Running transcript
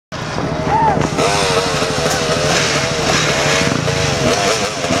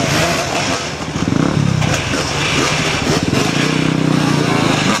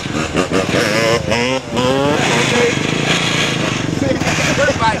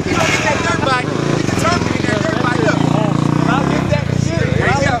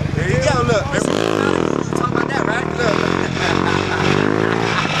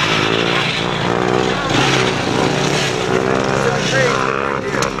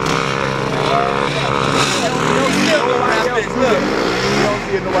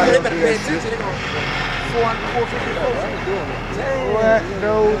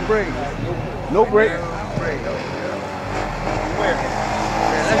No brake. Where?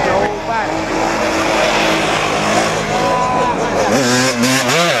 That's your whole body.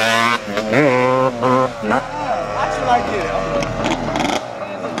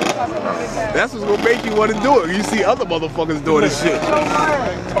 That's what's gonna make you want to do it. You see other motherfuckers doing this shit.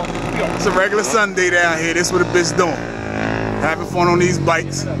 It's a regular Sunday down here. This is what a bitch doing. Having fun on these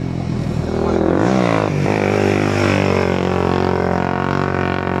bikes.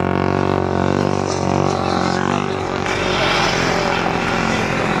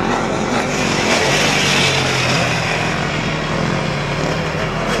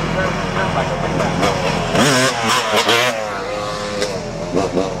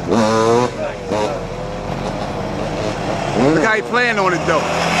 Look how he playing on it though.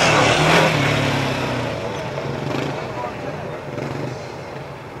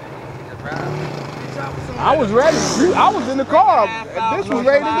 I was ready. I was in the car. This was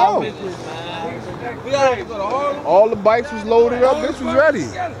ready to go. All the bikes was loaded up. This was ready.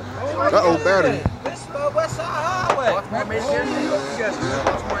 Uh-oh, battery. West Side Highway.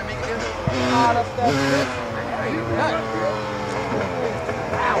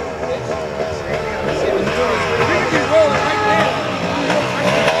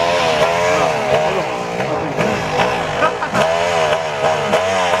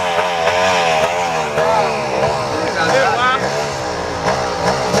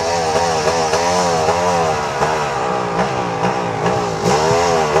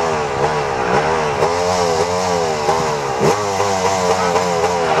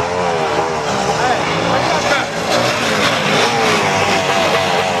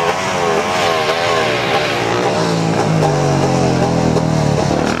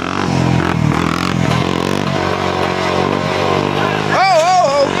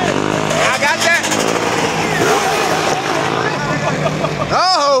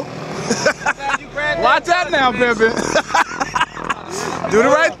 Watch out now, Pimpin'. Do the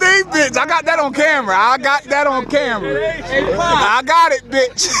right thing, bitch. I got that on camera. I got that on camera. I got it,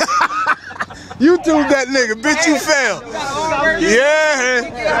 bitch. YouTube that nigga, bitch. You fell. Yeah.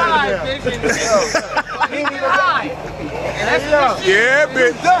 Yeah,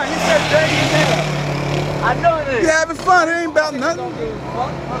 bitch. I know it is. You having fun? It ain't about nothing.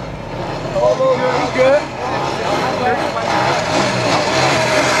 You good?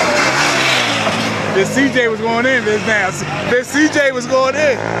 This CJ was going in this now. This CJ was going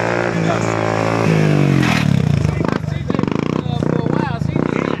in.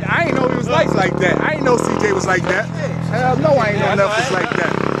 I ain't know he was like that. I ain't know CJ was like that. Hell no, I ain't know nothing was like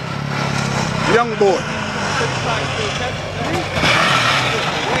that. Young boy.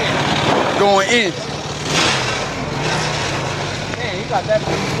 Going in. Man, you got that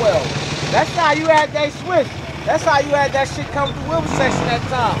pretty well. That's how you had that switch. That's how you had that shit come through Wilbur section that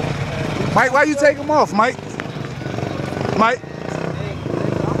time. Mike, why you take him off, Mike? Mike?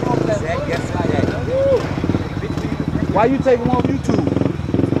 Why you take him off YouTube?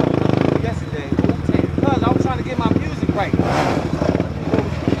 Yesterday. Because I was trying to get my music right.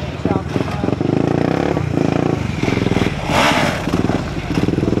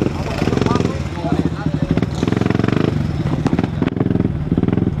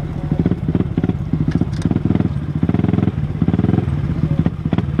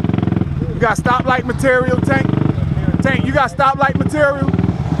 You got stoplight material, Tank? Tank, you got stoplight material?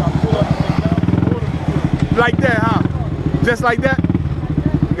 Like that, huh? Just like that?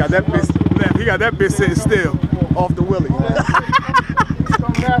 He got that bitch sitting still off the wheelie.